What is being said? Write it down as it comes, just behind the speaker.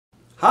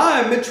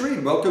Hi, I'm Mitch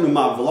Reed. Welcome to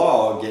my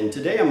vlog, and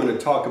today I'm going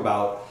to talk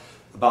about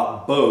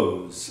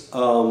bows.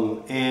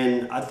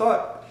 And I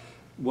thought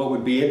what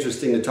would be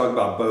interesting to talk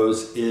about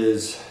bows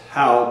is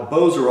how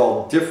bows are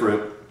all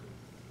different.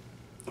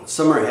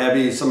 Some are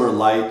heavy, some are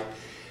light,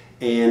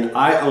 and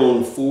I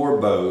own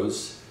 4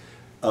 bows,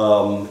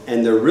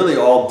 and they're really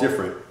all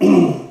different.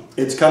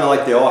 It's kind of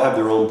like they all have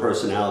their own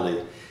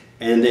personality,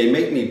 and they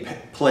make me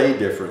play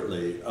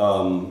differently,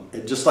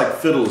 just like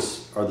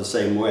fiddles are the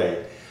same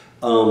way.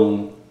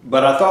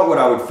 But I thought what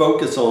I would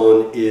focus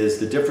on is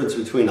the difference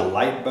between a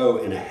light bow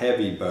and a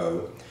heavy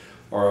bow,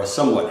 or a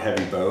somewhat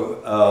heavy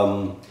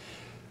bow.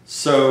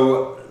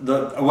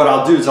 What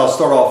I'll do is I'll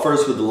start off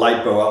first with the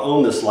light bow. I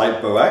own this light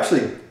bow.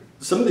 Actually,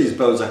 some of these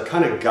bows I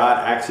kind of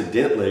got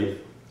accidentally,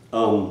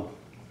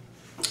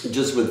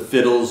 just with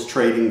fiddles,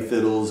 trading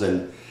fiddles,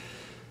 and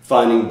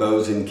finding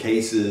bows in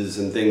cases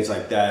and things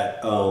like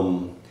that.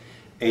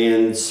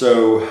 And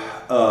so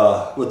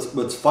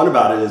what's fun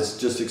about it is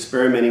just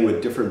experimenting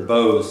with different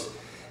bows,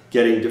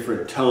 getting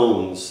different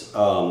tones,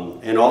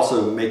 and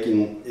also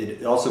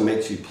it also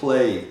makes you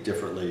play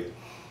differently.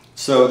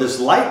 So this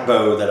light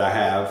bow that I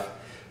have,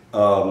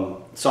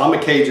 so I'm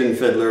a Cajun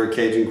fiddler,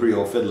 Cajun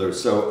Creole fiddler,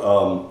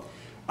 so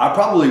I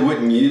probably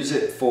wouldn't use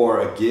it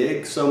for a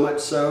gig so much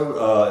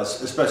so,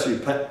 especially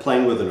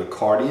playing with an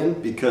accordion,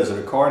 because an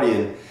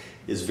accordion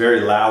is a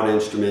very loud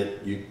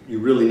instrument. You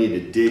really need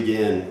to dig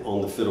in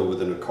on the fiddle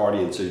with an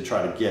accordion, so you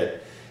try to get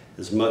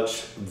as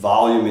much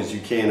volume as you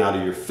can out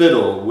of your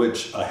fiddle,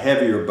 which a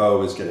heavier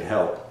bow is going to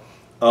help.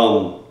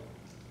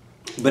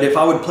 But if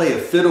I would play a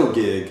fiddle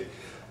gig,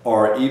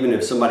 or even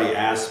if somebody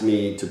asked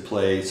me to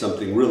play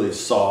something really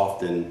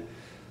soft and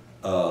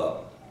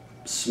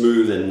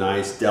smooth and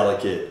nice,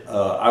 delicate,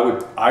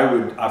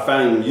 I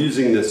found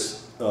using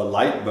this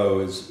light bow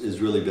has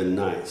really been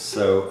nice.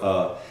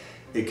 So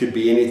it could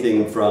be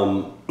anything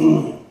from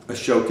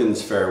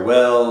Ashokan's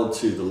Farewell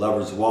to the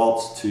Lover's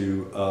Waltz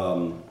to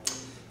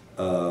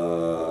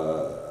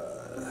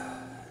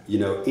you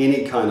know,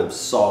 any kind of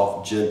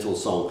soft, gentle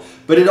song.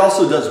 But it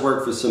also does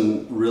work for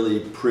some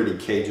really pretty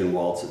Cajun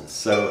waltzes.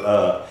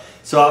 So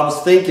I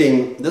was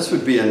thinking this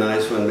would be a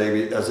nice one,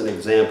 maybe as an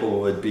example,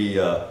 would be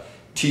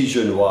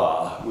Cajun,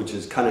 which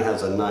is kind of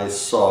has a nice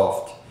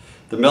soft,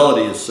 the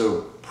melody is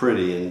so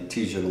pretty in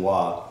Cajun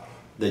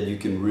that you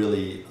can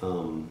really,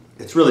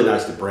 it's really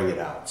nice to bring it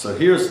out. So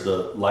here's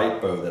the light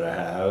bow that I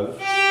have.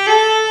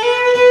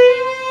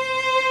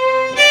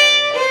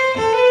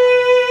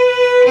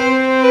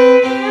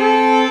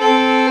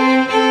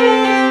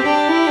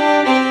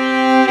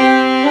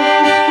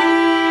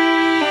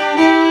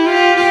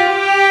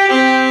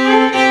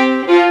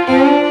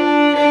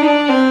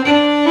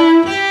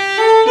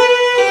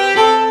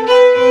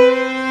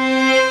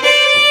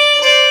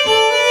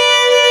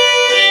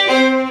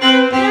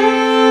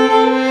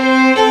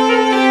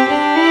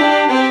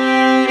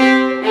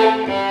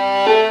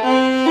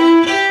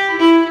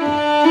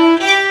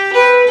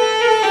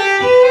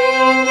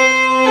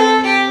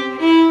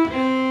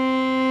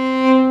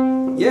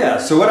 Yeah,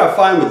 so what I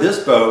find with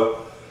this bow,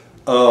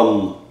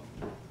 I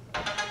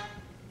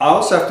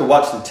also have to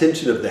watch the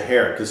tension of the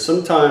hair, because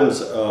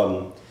sometimes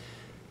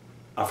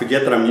I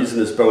forget that I'm using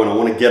this bow and I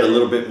want to get a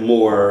little bit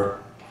more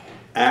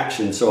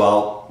action, so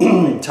I'll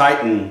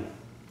tighten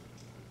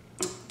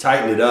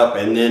it up,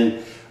 and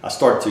then I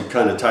start to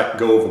kind of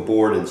go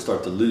overboard and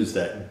start to lose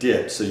that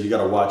dip, so you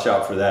got to watch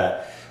out for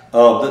that.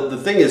 The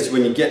thing is,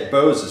 when you get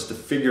bows, is to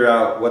figure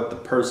out what the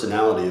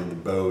personality of the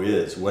bow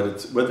is, what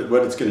it's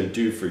going to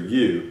do for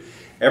you.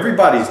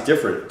 Everybody's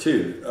different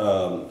too,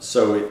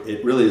 so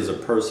it really is a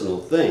personal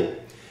thing.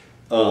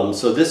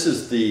 So this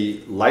is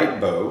the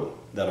light bow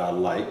that I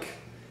like.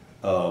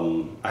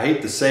 I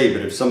hate to say,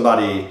 but if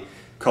somebody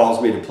calls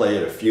me to play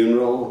at a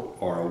funeral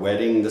or a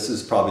wedding, this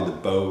is probably the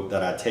bow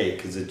that I take,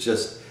 because it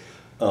just,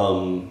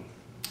 you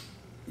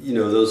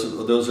know,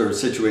 those are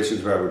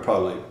situations where I would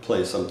probably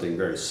play something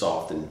very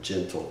soft and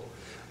gentle.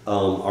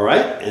 All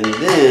right, and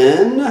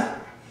then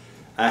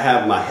I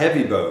have my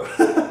heavy bow.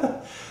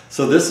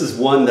 So this is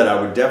one that I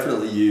would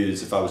definitely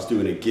use if I was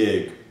doing a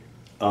gig,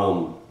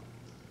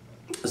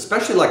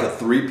 especially like a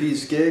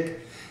 3-piece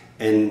gig,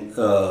 and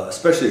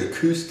especially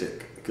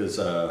acoustic, because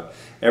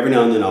every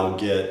now and then I'll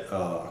get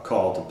a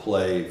call to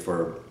play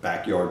for a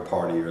backyard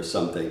party or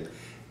something,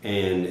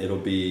 and it'll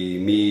be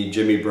me,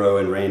 Jimmy Bro,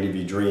 and Randy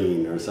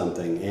Vedrine or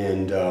something,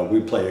 and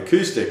we play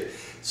acoustic.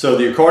 So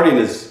the accordion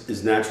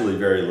is naturally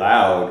very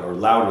loud, or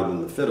louder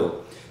than the fiddle.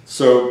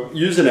 So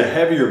using a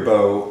heavier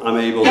bow, I'm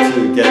able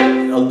to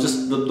get,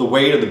 just the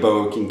weight of the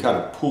bow can kind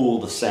of pull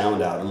the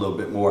sound out a little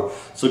bit more.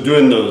 So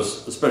doing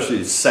those,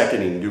 especially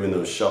seconding, doing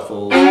those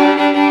shuffles.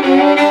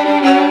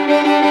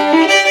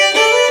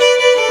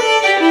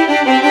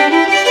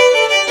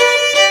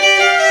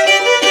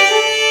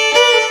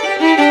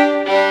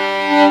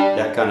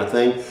 That kind of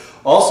thing.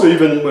 Also,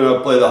 even when I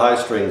play the high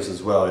strings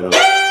as well, you know.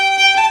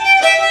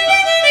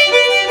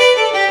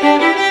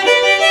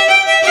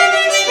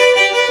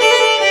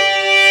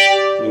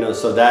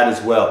 So that as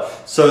well.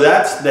 So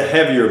that's the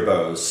heavier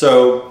bows.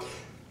 So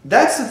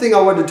that's the thing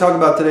I wanted to talk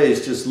about today,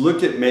 is just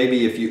look at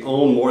maybe if you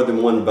own more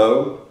than one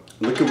bow,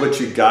 look at what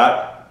you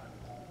got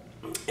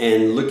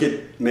and look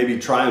at maybe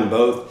try them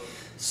both,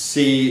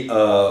 see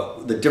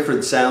the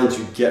different sounds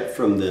you get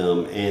from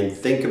them and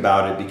think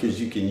about it, because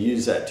you can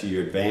use that to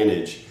your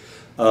advantage.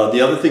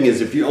 The other thing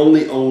is, if you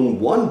only own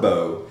one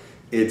bow,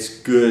 it's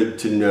good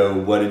to know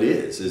what it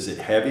is. Is it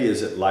heavy?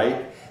 Is it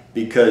light?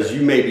 Because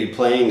you may be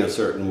playing a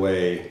certain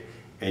way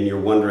and you're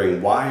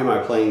wondering, why am I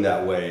playing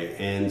that way?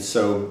 And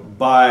so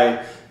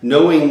by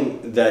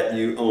knowing that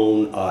you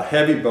own a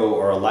heavy bow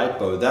or a light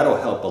bow, that'll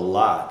help a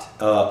lot.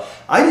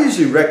 I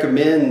usually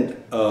recommend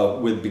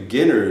with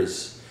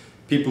beginners,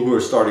 people who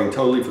are starting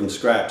totally from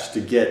scratch,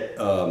 to get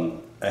a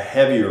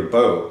heavier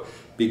bow,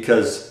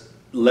 because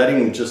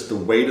letting just the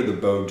weight of the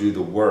bow do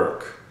the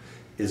work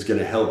is going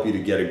to help you to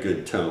get a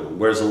good tone.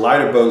 Whereas a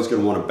lighter bow is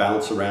going to want to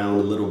bounce around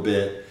a little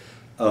bit.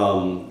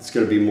 It's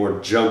going to be more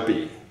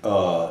jumpy.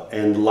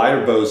 And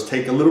lighter bows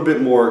take a little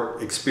bit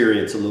more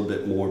experience, a little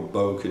bit more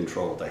bow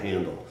control to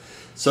handle.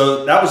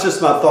 So that was just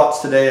my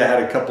thoughts today. I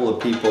had a couple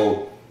of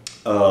people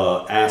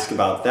ask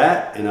about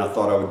that, and I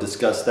thought I would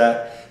discuss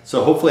that.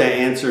 So hopefully I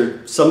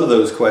answered some of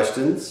those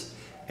questions.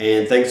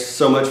 And thanks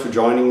so much for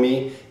joining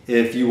me.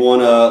 If you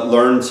want to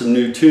learn some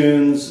new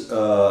tunes,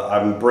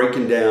 I'm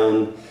breaking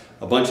down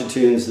a bunch of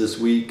tunes this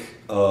week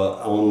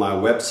on my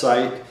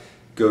website.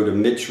 Go to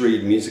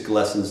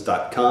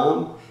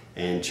MitchReedMusicLessons.com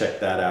and check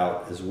that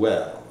out as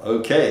well.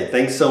 Okay,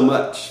 thanks so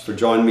much for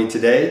joining me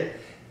today.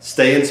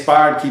 Stay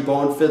inspired, keep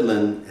on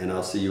fiddling, and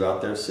I'll see you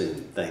out there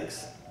soon.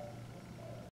 Thanks.